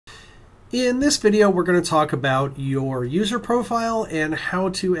In this video, we're going to talk about your user profile and how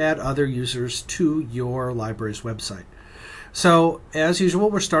to add other users to your library's website. So, as usual,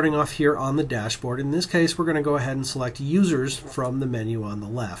 we're starting off here on the dashboard. In this case, we're going to go ahead and select users from the menu on the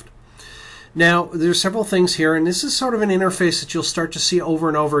left. Now, there's several things here, and this is sort of an interface that you'll start to see over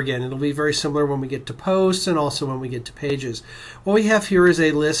and over again. It'll be very similar when we get to posts and also when we get to pages. What we have here is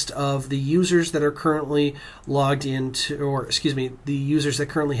a list of the users that are currently logged into, the users that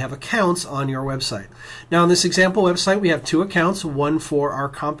currently have accounts on your website. Now, on this example website, we have two accounts, one for our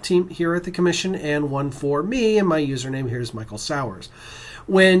comp team here at the Commission and one for me, and my username here is Michael Sowers.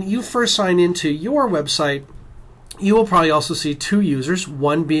 When you first sign into your website, you will probably also see two users,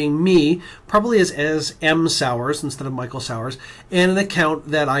 one being me, probably as M. Sowers instead of Michael Sowers, and an account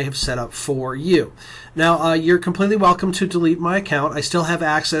that I have set up for you. Now, you're completely welcome to delete my account. I still have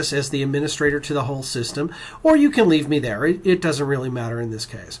access as the administrator to the whole system, or you can leave me there. It doesn't really matter in this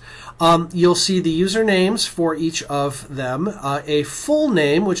case. You'll see the usernames for each of them, a full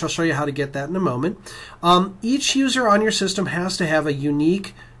name, which I'll show you how to get that in a moment. Each user on your system has to have a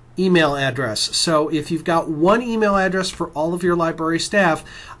unique email address. So if you've got one email address for all of your library staff,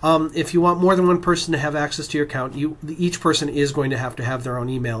 if you want more than one person to have access to your account, each person is going to have their own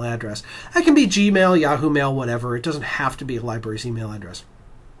email address. That can be Gmail, Yahoo Mail, whatever. It doesn't have to be a library's email address.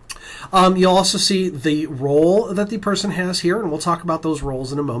 You'll also see the role that the person has here, and we'll talk about those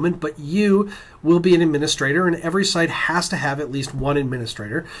roles in a moment, but you will be an administrator, and every site has to have at least one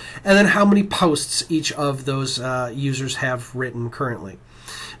administrator, and then how many posts each of those users have written currently.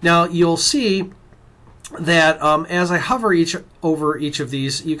 Now, you'll see that as I hover over each of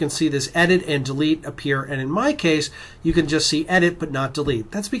these, you can see this edit and delete appear, and in my case, you can just see edit but not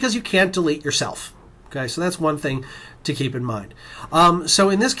delete. That's because you can't delete yourself. Okay, so that's one thing to keep in mind.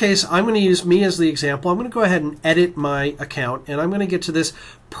 So in this case, I'm going to use me as the example. I'm going to go ahead and edit my account, and I'm going to get to this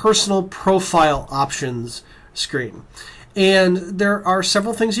personal profile options screen. And there are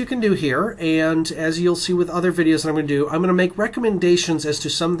several things you can do here, and as you'll see with other videos that I'm going to do, I'm going to make recommendations as to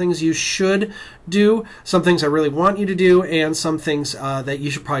some things you should do, some things I really want you to do, and some things that you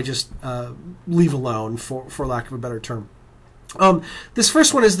should probably just leave alone, for lack of a better term. This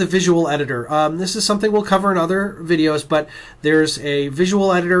first one is the visual editor. This is something we'll cover in other videos, but there's a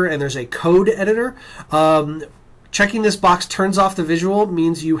visual editor and there's a code editor. Checking this box turns off the visual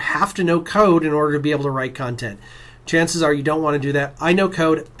means you have to know code in order to be able to write content. Chances are you don't want to do that. I know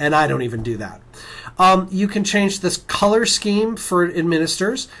code, and I don't even do that. You can change this color scheme for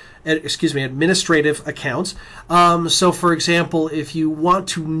administrative accounts. So, for example, if you want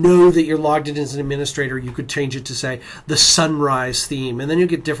to know that you're logged in as an administrator, you could change it to, say, the sunrise theme, and then you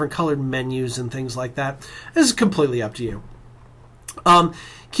get different colored menus and things like that. This is completely up to you.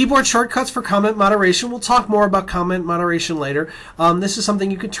 Keyboard shortcuts for comment moderation. We'll talk more about comment moderation later. This is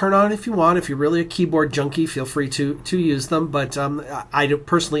something you could turn on if you want. If you're really a keyboard junkie, feel free to use them, but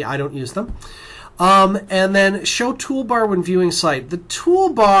personally, I don't use them. And then show toolbar when viewing site. The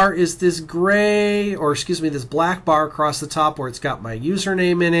toolbar is this this black bar across the top where it's got my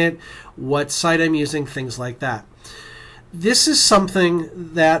username in it, what site I'm using, things like that. This is something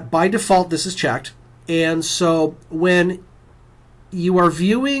that by default this is checked, and so when you are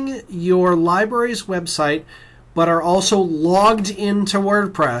viewing your library's website but are also logged into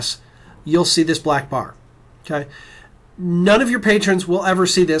WordPress, you'll see this black bar. Okay? None of your patrons will ever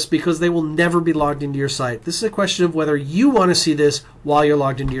see this because they will never be logged into your site. This is a question of whether you want to see this while you're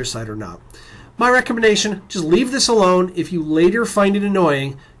logged into your site or not. My recommendation, just leave this alone. If you later find it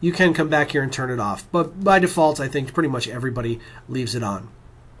annoying, you can come back here and turn it off. But by default, I think pretty much everybody leaves it on.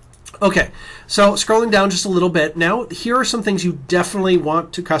 Okay, so scrolling down just a little bit, now here are some things you definitely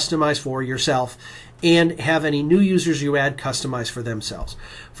want to customize for yourself and have any new users you add customize for themselves.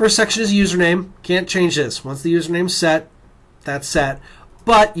 First section is username. Can't change this. Once the username's set, that's set.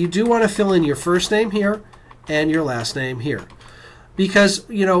 But you do want to fill in your first name here and your last name here. Because,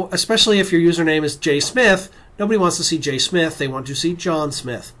 especially if your username is J Smith, nobody wants to see J Smith. They want to see John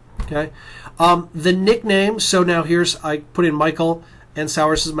Smith. Okay. The nickname, so now I put in Michael, and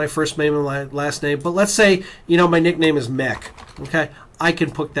Sowers is my first name and my last name. But let's say, my nickname is Mick. Okay, I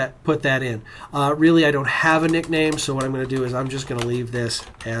can put that in. Really, I don't have a nickname, so what I'm going to do is I'm just going to leave this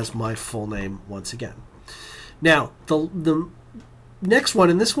as my full name once again. Now, the next one,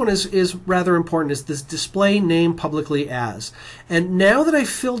 and this one is rather important, is this display name publicly as. And now that I've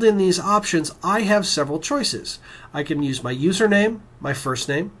filled in these options, I have several choices. I can use my username, my first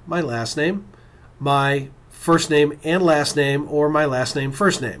name, my last name, my first name and last name, or my last name,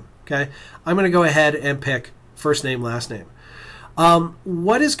 first name. Okay, I'm going to go ahead and pick first name, last name.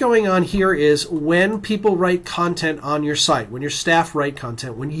 What is going on here is when people write content on your site, when your staff write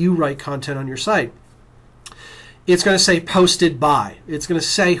content, when you write content on your site, it's going to say posted by. It's going to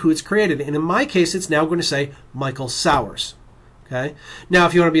say who it's created. And in my case, it's now going to say Michael Sowers. Okay. Now,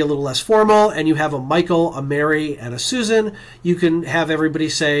 if you want to be a little less formal and you have a Michael, a Mary, and a Susan, you can have everybody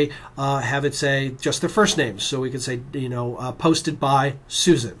say, have it say just their first names. So we could say, posted by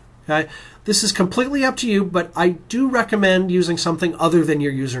Susan. Okay. This is completely up to you, but I do recommend using something other than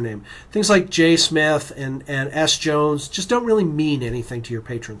your username. Things like J. Smith and S. Jones just don't really mean anything to your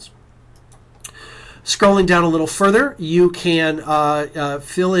patrons. Scrolling down a little further, you can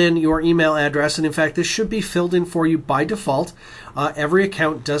fill in your email address, and in fact, this should be filled in for you by default. Every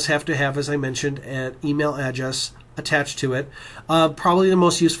account does have to have, as I mentioned, an email address attached to it. Probably the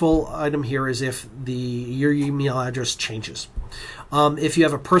most useful item here is if your email address changes. If you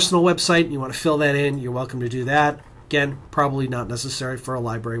have a personal website and you want to fill that in, you're welcome to do that. Again, probably not necessary for a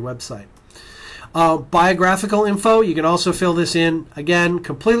library website. Biographical info, you can also fill this in. Again,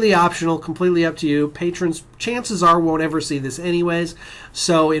 completely optional, completely up to you. Patrons, chances are, won't ever see this anyways,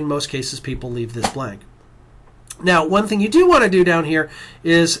 so in most cases, people leave this blank. Now, one thing you do want to do down here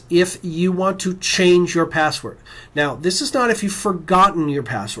is if you want to change your password. Now, this is not if you've forgotten your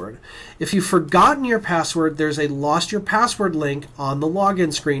password. If you've forgotten your password, there's a lost your password link on the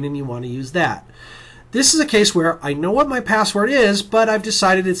login screen, and you want to use that. This is a case where I know what my password is, but I've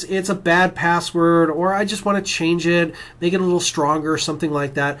decided it's a bad password, or I just want to change it, make it a little stronger, something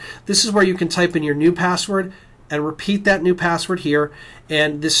like that. This is where you can type in your new password and repeat that new password here,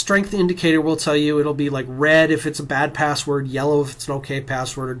 and this strength indicator will tell you it'll be like red if it's a bad password, yellow if it's an okay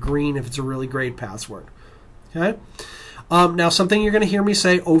password, or green if it's a really great password. Okay? Now, something you're going to hear me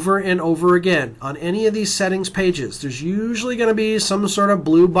say over and over again, on any of these settings pages, there's usually going to be some sort of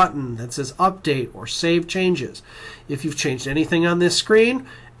blue button that says update or save changes. If you've changed anything on this screen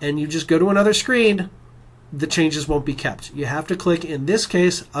and you just go to another screen, the changes won't be kept. You have to click, in this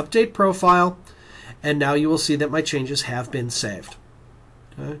case, update profile, and now you will see that my changes have been saved.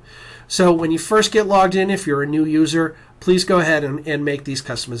 Okay? So when you first get logged in, if you're a new user, please go ahead and make these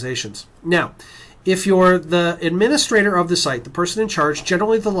customizations. Now, if you're the administrator of the site, the person in charge,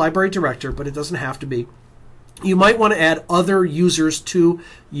 generally the library director, but it doesn't have to be, you might want to add other users to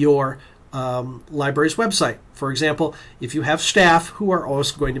your library's website. For example, if you have staff who are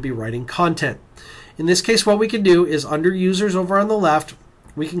also going to be writing content. In this case, what we can do is under users over on the left,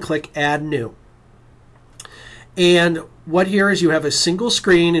 we can click add new. And what here is you have a single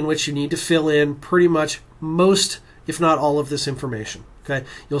screen in which you need to fill in pretty much most, if not all, of this information. Okay,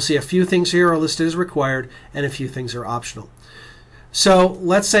 you'll see a few things here are listed as required and a few things are optional. So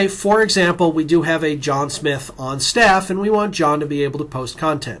let's say, for example, we do have a John Smith on staff and we want John to be able to post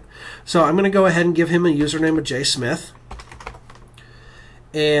content. So I'm going to go ahead and give him a username of J. Smith.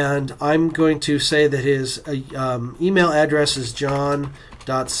 And I'm going to say that his email address is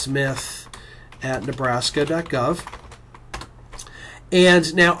john.smith@nebraska.gov.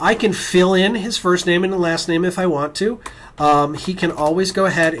 And now I can fill in his first name and last name if I want to. He can always go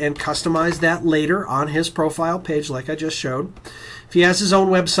ahead and customize that later on his profile page like I just showed. If he has his own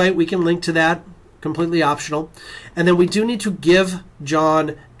website, we can link to that, completely optional. And then we do need to give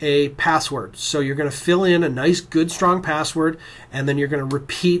John a password. So you're going to fill in a nice, good, strong password, and then you're going to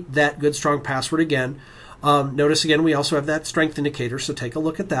repeat that good, strong password again. Notice again, we also have that strength indicator, so take a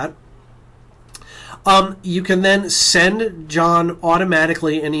look at that. You can then send John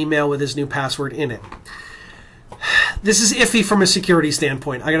automatically an email with his new password in it. This is iffy from a security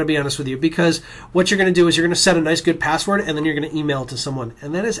standpoint, I got to be honest with you, because what you're going to do is you're going to set a nice good password and then you're going to email it to someone,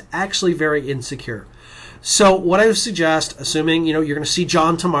 and that is actually very insecure. So what I would suggest, assuming you're going to see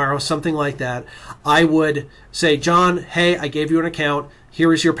John tomorrow, something like that, I would say, John, hey, I gave you an account.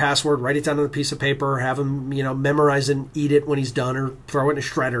 Here is your password. Write it down on a piece of paper, or have him, memorize and eat it when he's done, or throw it in a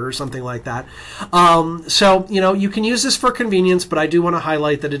shredder or something like that. So you can use this for convenience, but I do want to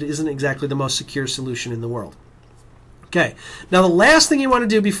highlight that it isn't exactly the most secure solution in the world. Okay. Now the last thing you want to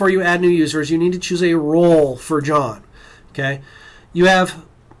do before you add new users, you need to choose a role for John. Okay. You have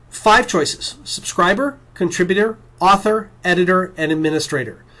 5 choices: subscriber, contributor, author, editor, and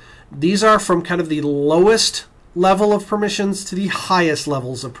administrator. These are from kind of the lowest level of permissions to the highest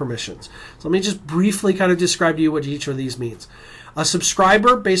levels of permissions. So let me just briefly kind of describe to you what each of these means. A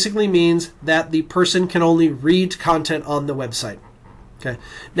subscriber basically means that the person can only read content on the website. Okay.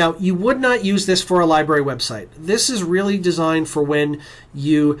 Now, you would not use this for a library website. This is really designed for when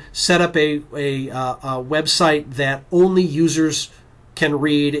you set up a website that only users can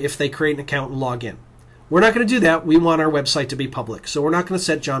read if they create an account and log in. We're not going to do that. We want our website to be public, so we're not going to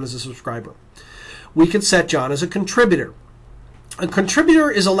set John as a subscriber. We could set John as a contributor. A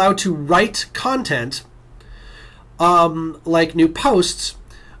contributor is allowed to write content like new posts,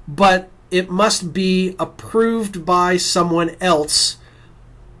 but it must be approved by someone else,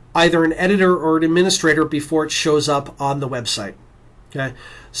 either an editor or an administrator, before it shows up on the website. Okay,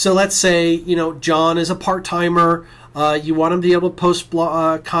 so let's say John is a part-timer. You want him to be able to post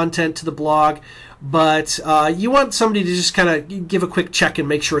content to the blog, but you want somebody to just kind of give a quick check and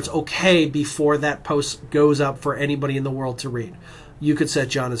make sure it's okay before that post goes up for anybody in the world to read. You could set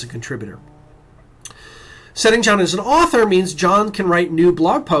John as a contributor. Setting John as an author means John can write new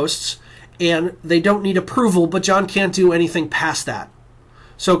blog posts, and they don't need approval, but John can't do anything past that.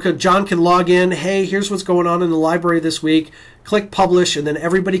 So John can log in, hey, here's what's going on in the library this week, click publish, and then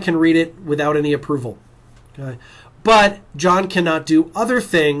everybody can read it without any approval. Okay? But John cannot do other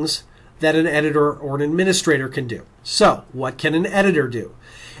things that an editor or an administrator can do. So what can an editor do?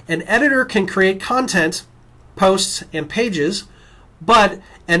 An editor can create content, posts, and pages, but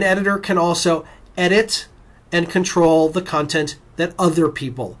an editor can also edit and control the content that other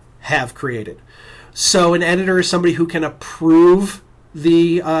people have created. So an editor is somebody who can approve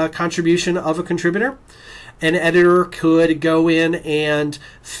the contribution of a contributor. An editor could go in and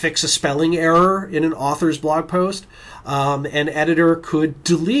fix a spelling error in an author's blog post. An editor could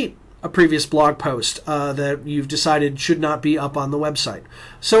delete a previous blog post that you've decided should not be up on the website.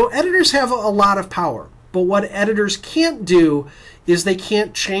 So editors have a lot of power, but what editors can't do is they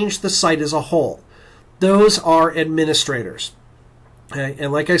can't change the site as a whole. Those are administrators. Okay?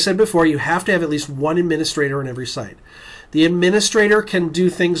 And like I said before, you have to have at least one administrator on every site. The administrator can do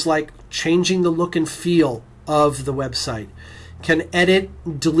things like changing the look and feel of the website, can edit,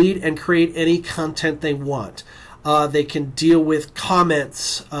 delete, and create any content they want. They can deal with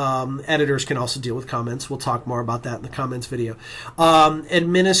comments. Editors can also deal with comments. We'll talk more about that in the comments video.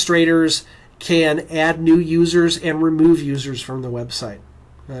 Administrators can add new users and remove users from the website.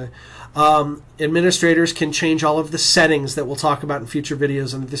 Okay? Administrators can change all of the settings that we'll talk about in future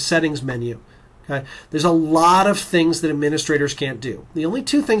videos under the settings menu. Okay? There's a lot of things that administrators can't do. The only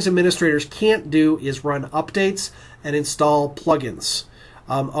two things administrators can't do is run updates and install plugins,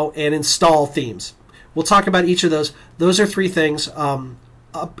 and install themes. We'll talk about each of those. Those are three things.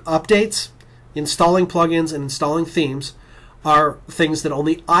 Updates, installing plugins, and installing themes are things that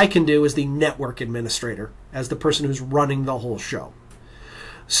only I can do as the network administrator, as the person who's running the whole show.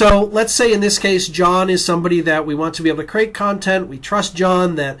 So let's say in this case, John is somebody that we want to be able to create content. We trust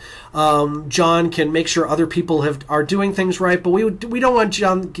John that John can make sure other people are doing things right, but we don't want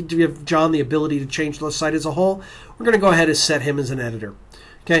John to give John the ability to change the site as a whole. We're going to go ahead and set him as an editor.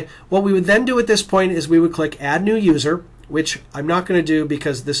 Okay. What we would then do at this point is we would click Add New User, which I'm not going to do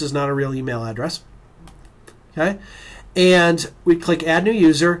because this is not a real email address. Okay. And we'd click Add New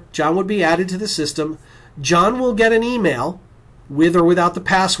User. John would be added to the system. John will get an email with or without the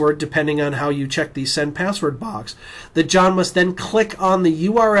password, depending on how you check the send password box, that John must then click on the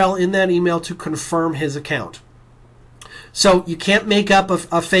URL in that email to confirm his account. So you can't make up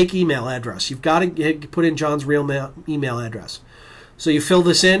a fake email address. You've got to put in John's real email address. So you fill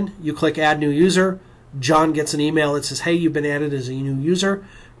this in, you click Add New User. John gets an email that says, hey, you've been added as a new user.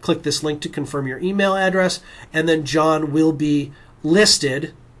 Click this link to confirm your email address, and then John will be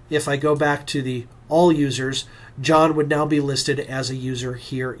listed. If I go back to the all users, John would now be listed as a user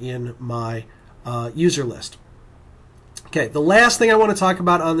here in my user list. Okay, the last thing I want to talk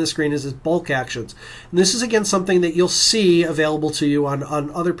about on this screen is bulk actions. And this is, again, something that you'll see available to you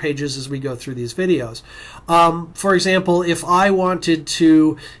on other pages as we go through these videos. For example, if I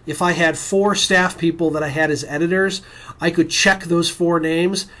had 4 staff people that I had as editors, I could check those 4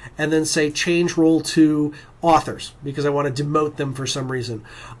 names and then say change role to authors because I want to demote them for some reason.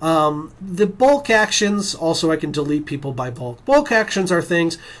 The bulk actions, also I can delete people by bulk. Bulk actions are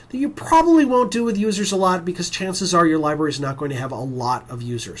things that you probably won't do with users a lot because chances are your library is not going to have a lot of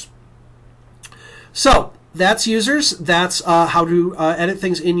users. So that's users. That's how to edit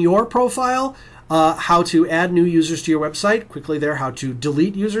things in your profile. How to add new users to your website. Quickly there, how to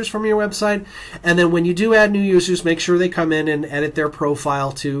delete users from your website. And then when you do add new users, make sure they come in and edit their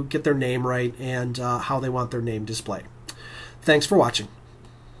profile to get their name right and how they want their name displayed. Thanks for watching.